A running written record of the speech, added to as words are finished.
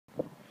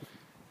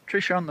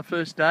Tricia, on the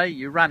first day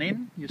you run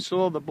in, you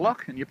saw the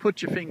block and you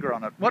put your finger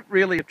on it. What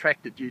really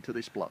attracted you to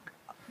this block?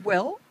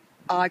 Well,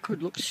 I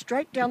could look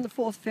straight down the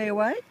fourth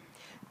fairway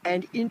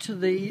and into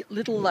the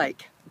little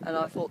lake, and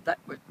I thought that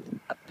was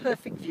a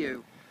perfect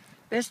view.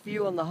 Best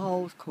view on the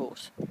whole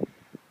course.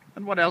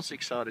 And what else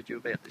excited you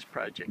about this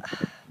project?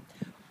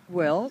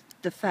 Well,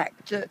 the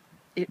fact that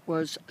it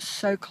was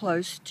so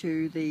close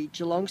to the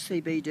Geelong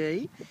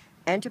CBD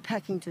and to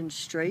Packington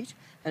Street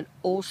and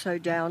also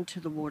down to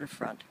the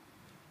waterfront.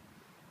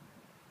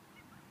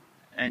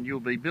 And you'll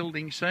be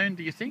building soon,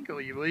 do you think, or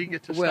are you eager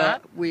to Well,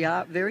 start? we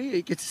are very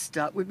eager to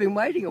start. We've been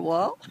waiting a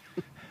while.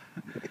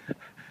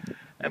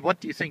 And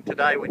what do you think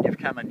today when you've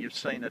come and you've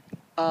seen it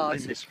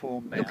in this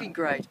form now? Looking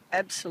great,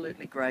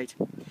 absolutely great.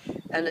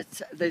 And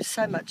there's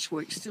so much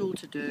work still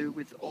to do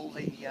with all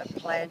the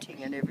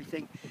planting and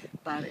everything,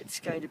 but it's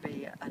going to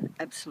be an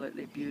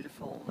absolutely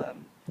beautiful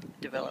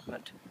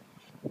development.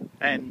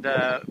 And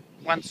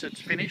once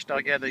it's finished,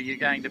 I gather you're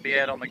going to be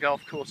out on the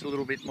golf course a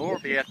little bit more,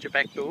 be out your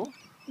back door?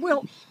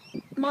 Well,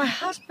 my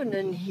husband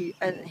and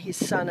his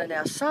son and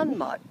our son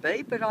might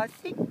be, but I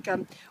think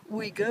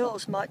we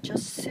girls might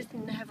just sit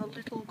and have a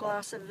little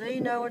glass of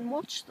vino and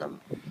watch them.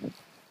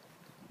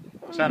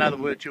 So in other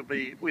words, you'll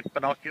be with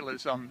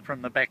binoculars on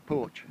from the back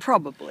porch?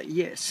 Probably,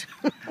 yes.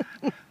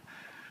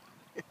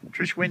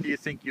 Trish, when do you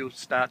think you'll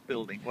start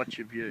building? What's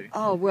your view?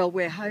 Oh, well,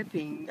 we're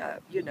hoping, a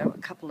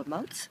couple of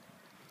months.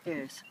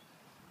 Yes.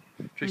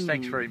 Trish,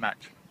 thanks very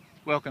much.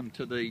 Welcome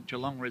to the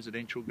Geelong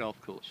Residential Golf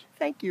Course.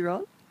 Thank you,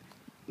 Ron.